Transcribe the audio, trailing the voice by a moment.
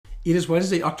It is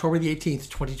Wednesday, October the 18th,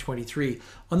 2023.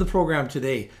 On the program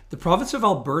today, the province of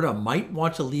Alberta might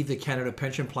want to leave the Canada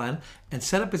Pension Plan and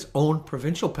set up its own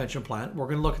provincial pension plan. We're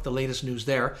going to look at the latest news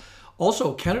there.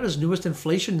 Also, Canada's newest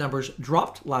inflation numbers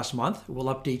dropped last month. We'll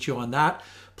update you on that.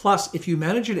 Plus, if you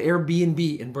manage an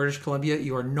Airbnb in British Columbia,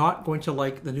 you are not going to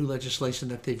like the new legislation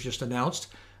that they've just announced.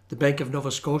 The Bank of Nova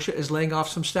Scotia is laying off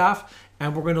some staff,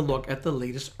 and we're going to look at the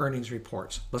latest earnings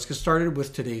reports. Let's get started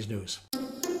with today's news.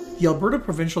 The Alberta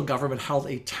provincial government held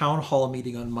a town hall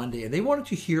meeting on Monday, and they wanted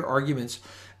to hear arguments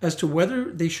as to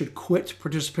whether they should quit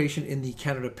participation in the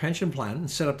Canada Pension Plan and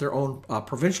set up their own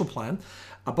provincial plan.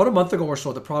 About a month ago or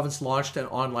so, the province launched an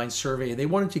online survey, and they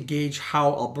wanted to gauge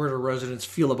how Alberta residents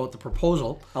feel about the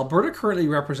proposal. Alberta currently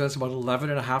represents about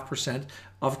 11.5%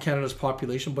 of Canada's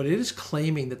population, but it is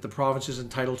claiming that the province is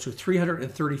entitled to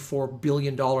 $334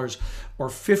 billion, or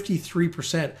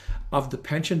 53% of the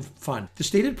pension fund. The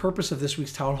stated purpose of this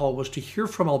week's town hall was to hear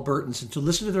from Albertans and to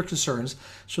listen to their concerns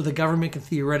so the government can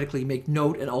theoretically make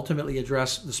note and ultimately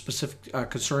address the specific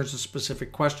concerns and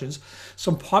specific questions.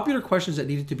 Some popular questions that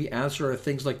needed to be answered are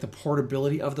things like the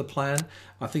portability of the plan,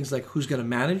 things like who's going to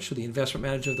manage, so the investment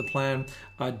manager of the plan,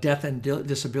 death and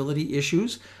disability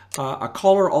issues. A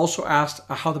caller also asked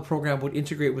how the program would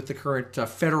integrate with the current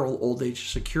federal old age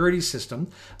security system.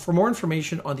 For more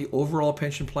information on the overall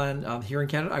pension plan here in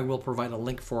Canada, I will provide a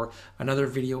link for another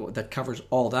video that covers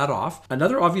all that off.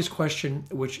 Another obvious question,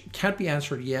 which can't be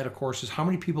answered yet, of course, is how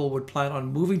many people would plan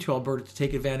on moving to Alberta to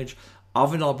take advantage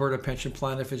of an Alberta pension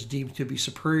plan if it's deemed to be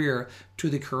superior to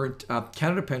the current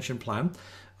Canada pension plan.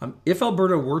 If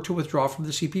Alberta were to withdraw from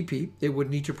the CPP, it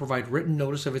would need to provide written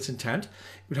notice of its intent. It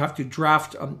would have to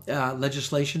draft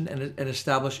legislation and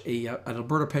establish an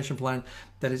Alberta pension plan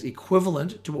that is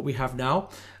equivalent to what we have now.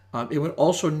 It would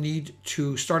also need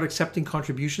to start accepting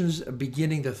contributions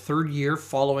beginning the third year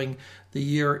following the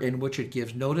year in which it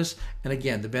gives notice. And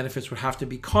again, the benefits would have to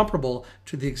be comparable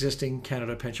to the existing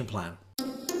Canada pension plan.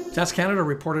 Stats Canada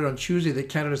reported on Tuesday that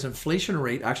Canada's inflation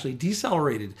rate actually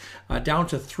decelerated down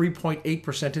to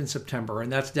 3.8% in September, and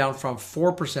that's down from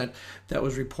 4% that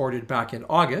was reported back in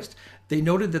August. They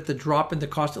noted that the drop in the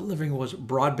cost of living was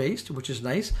broad-based, which is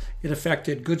nice. It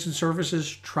affected goods and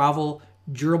services, travel,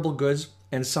 durable goods,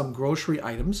 and some grocery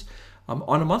items.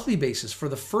 On a monthly basis, for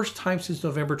the first time since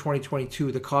November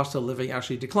 2022, the cost of living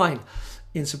actually declined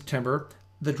in September.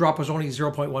 The drop was only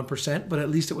 0.1%, but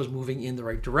at least it was moving in the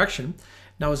right direction.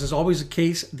 Now, as is always the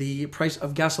case, the price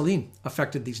of gasoline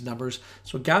affected these numbers.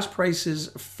 So gas prices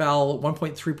fell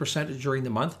 1.3% during the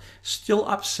month, still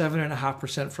up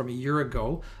 7.5% from a year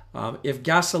ago. If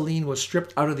gasoline was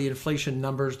stripped out of the inflation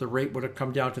numbers, the rate would have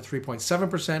come down to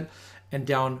 3.7% and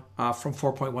down from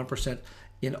 4.1%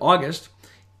 in August.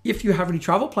 If you have any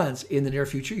travel plans in the near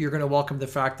future, you're going to welcome the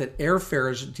fact that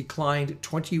airfares declined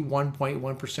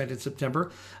 21.1% in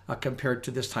September compared to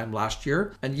this time last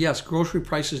year. And yes, grocery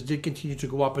prices did continue to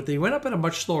go up, but they went up at a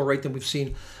much slower rate than we've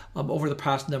seen over the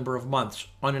past number of months.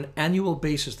 On an annual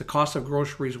basis, the cost of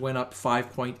groceries went up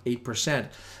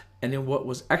 5.8%. And in what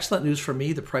was excellent news for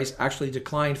me, the price actually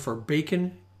declined for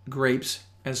bacon, grapes,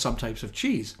 and some types of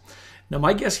cheese. Now,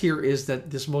 my guess here is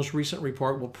that this most recent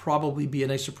report will probably be a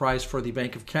nice surprise for the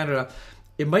Bank of Canada.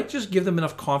 It might just give them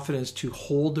enough confidence to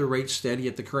hold the rate steady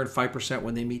at the current 5%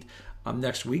 when they meet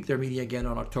next week. They're meeting again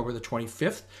on October the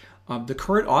 25th. The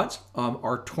current odds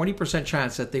are 20%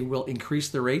 chance that they will increase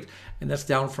the rate, and that's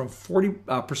down from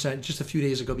 40% just a few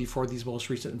days ago before these most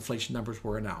recent inflation numbers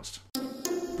were announced.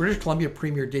 British Columbia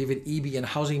Premier David Eby and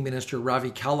Housing Minister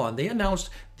Ravi Kahlon, they announced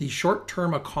the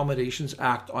Short-Term Accommodations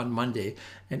Act on Monday.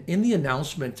 And in the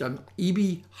announcement,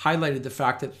 Eby highlighted the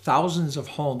fact that thousands of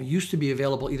homes used to be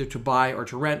available either to buy or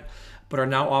to rent, but are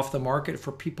now off the market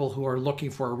for people who are looking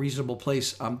for a reasonable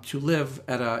place to live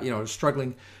at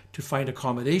struggling to find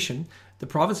accommodation. The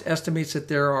province estimates that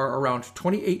there are around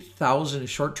 28,000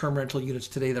 short-term rental units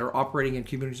today that are operating in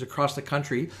communities across the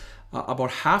country.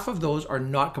 About half of those are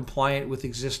not compliant with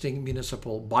existing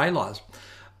municipal bylaws.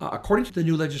 According to the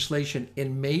new legislation,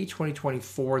 in May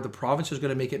 2024, the province is going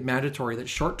to make it mandatory that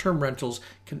short-term rentals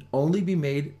can only be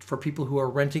made for people who are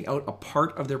renting out a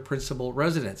part of their principal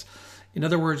residence. In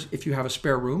other words, if you have a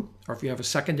spare room or if you have a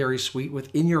secondary suite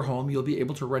within your home, you'll be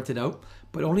able to rent it out,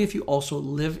 but only if you also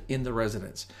live in the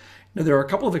residence. Now, there are a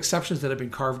couple of exceptions that have been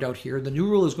carved out here. The new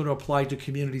rule is going to apply to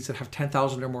communities that have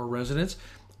 10,000 or more residents,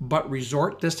 but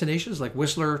resort destinations like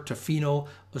Whistler, Tofino,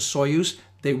 Osoyoos,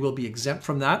 they will be exempt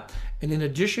from that. And in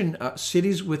addition,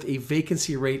 cities with a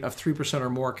vacancy rate of 3% or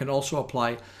more can also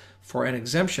apply for an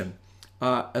exemption.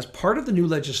 As part of the new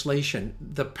legislation,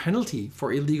 the penalty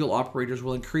for illegal operators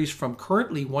will increase from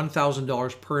currently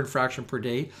 $1,000 per infraction per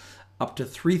day up to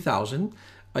 $3,000.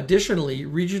 Additionally,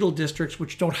 regional districts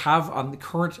which don't have the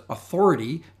current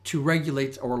authority to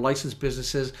regulate or license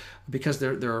businesses because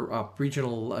they're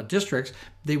regional districts,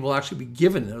 they will actually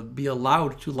be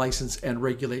allowed to license and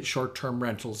regulate short-term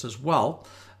rentals as well.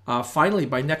 Finally,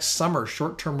 by next summer,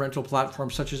 short-term rental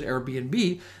platforms such as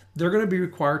Airbnb, they're going to be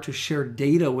required to share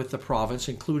data with the province,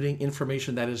 including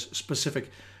information that is specific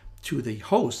to the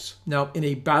hosts. Now, in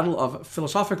a battle of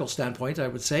philosophical standpoint, I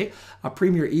would say,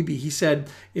 Premier Eby, he said,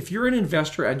 if you're an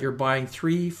investor and you're buying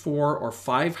 3, 4, or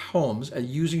 5 homes and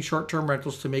using short-term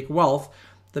rentals to make wealth,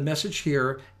 the message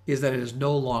here is that it is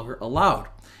no longer allowed.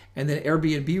 And then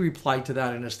Airbnb replied to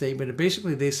that in a statement. And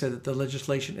basically, they said that the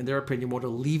legislation, in their opinion, won't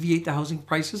alleviate the housing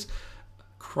crisis.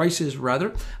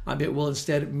 It will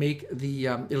instead make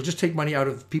it'll just take money out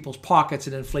of people's pockets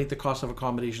and inflate the cost of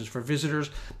accommodations for visitors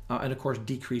and, of course,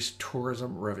 decrease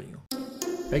tourism revenue.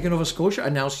 Bank of Nova Scotia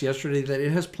announced yesterday that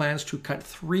it has plans to cut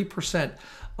 3%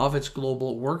 of its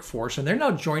global workforce, and they're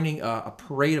now joining a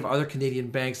parade of other Canadian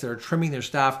banks that are trimming their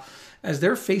staff as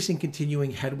they're facing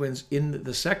continuing headwinds in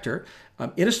the sector.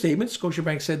 In a statement,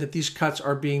 Scotiabank said that these cuts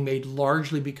are being made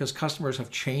largely because customers have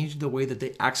changed the way that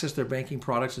they access their banking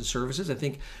products and services. I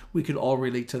think we could all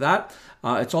relate to that.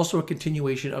 It's also a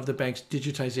continuation of the bank's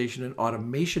digitization and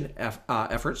automation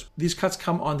efforts. These cuts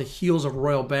come on the heels of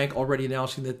Royal Bank already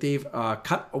announcing that they've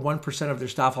cut 1% of their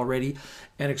staff already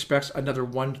and expects another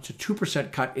 1 to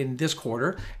 2% cut in this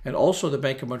quarter. And also the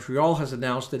Bank of Montreal has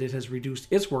announced that it has reduced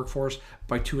its workforce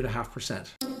by 2.5%.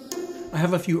 I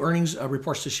have a few earnings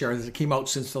reports to share that came out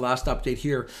since the last update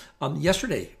here.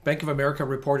 Yesterday, Bank of America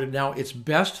reported now its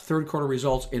best third quarter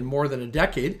results in more than a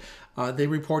decade. They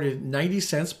reported 90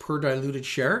 cents per diluted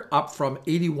share, up from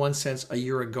 81 cents a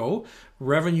year ago.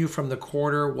 Revenue from the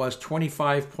quarter was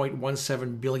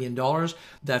 $25.17 billion.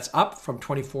 That's up from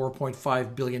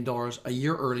 $24.5 billion a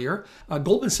year earlier.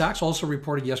 Goldman Sachs also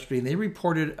reported yesterday, and they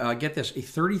reported, get this, a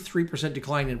 33%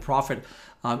 decline in profit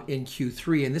in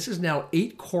Q3. And this is now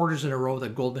 8 quarters in a row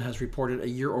that Goldman has reported a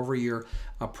year-over-year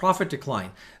profit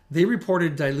decline. They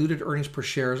reported diluted earnings per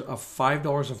share of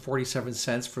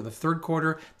 $5.47 for the third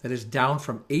quarter. That is down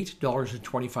from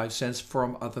 $8.25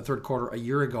 from the third quarter a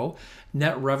year ago.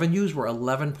 Net revenues were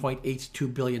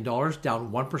 $11.82 billion, down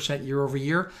 1% year over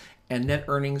year, and net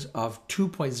earnings of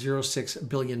 $2.06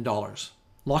 billion.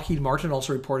 Lockheed Martin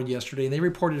also reported yesterday, and they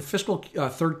reported fiscal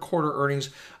third quarter earnings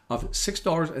of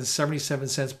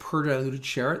 $6.77 per diluted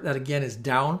share. That again is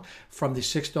down from the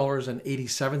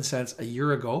 $6.87 a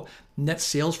year ago. Net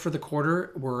sales for the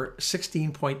quarter were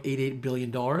 $16.88 billion.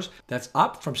 That's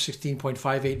up from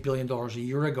 $16.58 billion a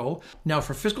year ago. Now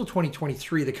for fiscal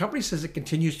 2023, the company says it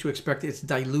continues to expect its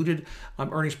diluted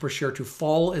earnings per share to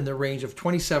fall in the range of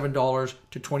 $27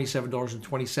 to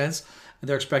 $27.20. And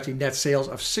they're expecting net sales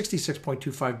of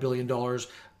 $66.25 billion to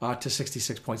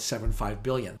 $66.75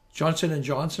 billion. Johnson &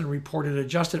 Johnson reported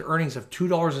adjusted earnings of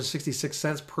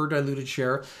 $2.66 per diluted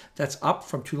share. That's up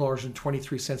from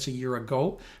 $2.23 a year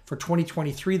ago. For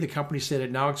 2023, the company said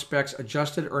it now expects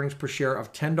adjusted earnings per share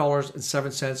of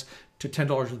 $10.07 to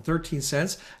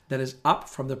 $10.13. That is up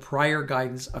from the prior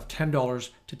guidance of $10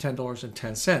 to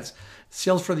 $10.10.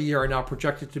 Sales for the year are now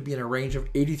projected to be in a range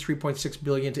of $83.6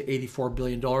 billion to $84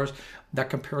 billion. That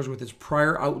compares with its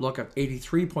prior outlook of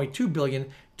 $83.2 billion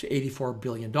to $84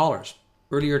 billion.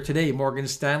 Earlier today, Morgan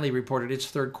Stanley reported its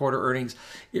third quarter earnings.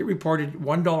 It reported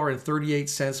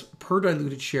 $1.38 per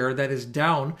diluted share. That is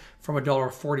down from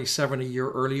 $1.47 a year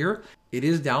earlier. It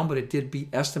is down, but it did beat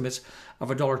estimates of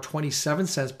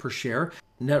 $1.27 per share.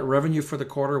 Net revenue for the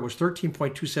quarter was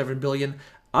 $13.27 billion,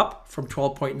 up from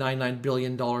 $12.99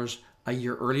 billion a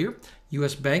year earlier.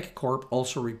 U.S. Bank Corp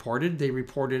also reported. They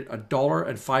reported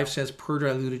 $1.05 per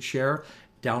diluted share,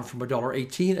 down from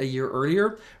 $1.18 a year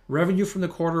earlier. Revenue from the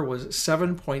quarter was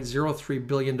 $7.03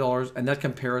 billion, and that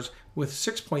compares with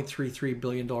 $6.33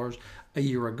 billion a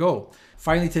year ago.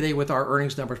 Finally, today with our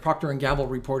earnings numbers, Procter & Gamble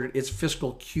reported its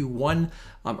fiscal Q1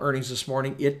 earnings this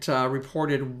morning. It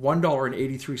reported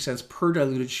 $1.83 per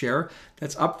diluted share.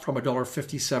 That's up from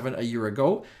 $1.57 a year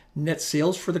ago. Net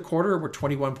sales for the quarter were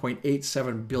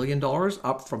 $21.87 billion,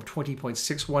 up from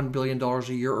 $20.61 billion a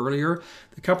year earlier.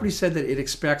 The company said that it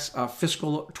expects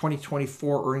fiscal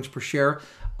 2024 earnings per share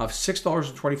of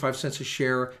 $6.25 a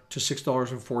share to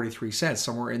 $6.43,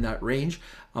 somewhere in that range.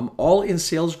 All-in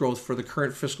sales growth for the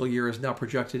current fiscal year is now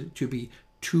projected to be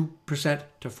 2%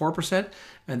 to 4%,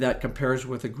 and that compares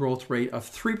with a growth rate of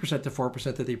 3% to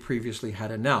 4% that they previously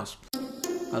had announced.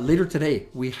 Later today,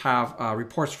 we have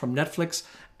reports from Netflix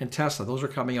and Tesla. Those are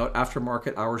coming out after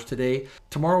market hours today.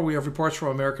 Tomorrow we have reports from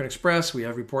American Express. We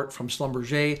have a report from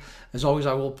Schlumberger. As always,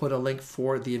 I will put a link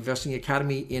for the Investing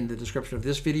Academy in the description of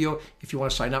this video. If you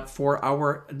want to sign up for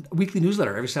our weekly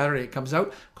newsletter, every Saturday it comes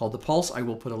out called The Pulse. I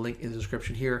will put a link in the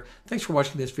description here. Thanks for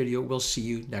watching this video. We'll see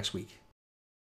you next week.